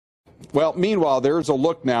Well, meanwhile, there's a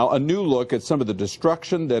look now, a new look at some of the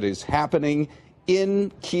destruction that is happening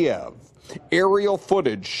in Kiev. Aerial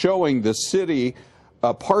footage showing the city,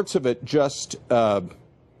 parts of it just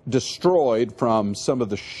destroyed from some of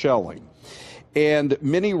the shelling. And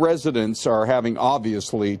many residents are having,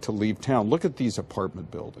 obviously, to leave town. Look at these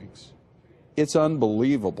apartment buildings. It's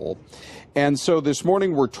unbelievable. And so this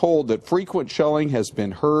morning we're told that frequent shelling has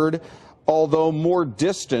been heard, although more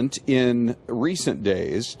distant in recent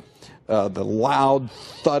days. The loud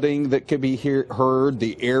thudding that can be heard,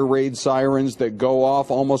 the air raid sirens that go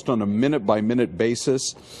off almost on a minute-by-minute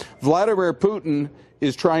basis. Vladimir Putin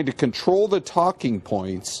is trying to control the talking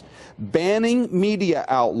points, banning media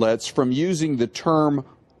outlets from using the term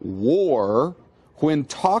war when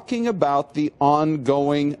talking about the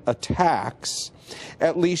ongoing attacks.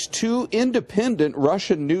 At least 2 independent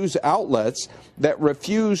Russian news outlets that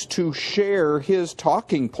refuse to share his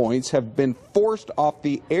talking points have been forced off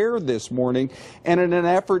the air this morning. And in an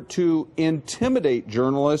effort to intimidate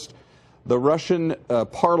journalists, the Russian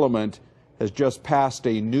parliament has just passed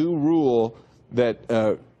a new rule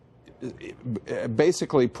that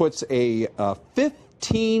basically puts a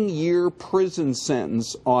 15-year prison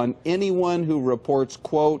sentence on anyone who reports,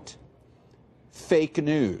 quote, fake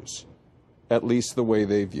news. At least the way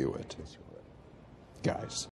they view it. Guys.